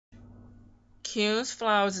Kuhn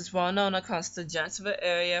Flowers is well known across the Jacksonville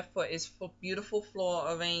area for its beautiful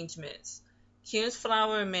floral arrangements. Kuhn's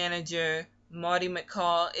flower manager, Marty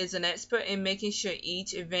McCall, is an expert in making sure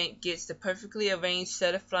each event gets the perfectly arranged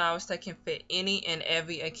set of flowers that can fit any and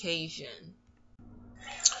every occasion.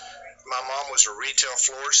 My mom was a retail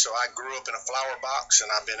florist, so I grew up in a flower box, and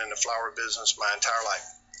I've been in the flower business my entire life.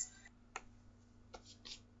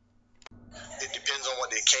 It depends on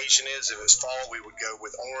what the occasion is. If it's fall, we would go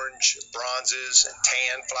with orange, bronzes, and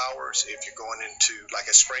tan flowers. If you're going into like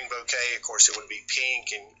a spring bouquet, of course, it would be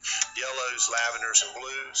pink and yellows, lavenders, and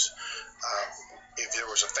blues. If there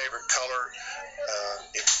was a favorite color,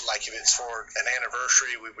 if it's for an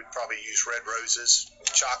anniversary, we would probably use red roses,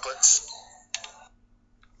 chocolates.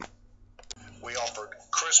 We offered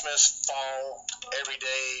Christmas, fall,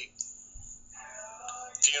 everyday,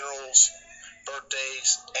 funerals,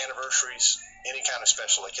 birthdays, anniversaries, any kind of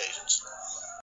special occasions.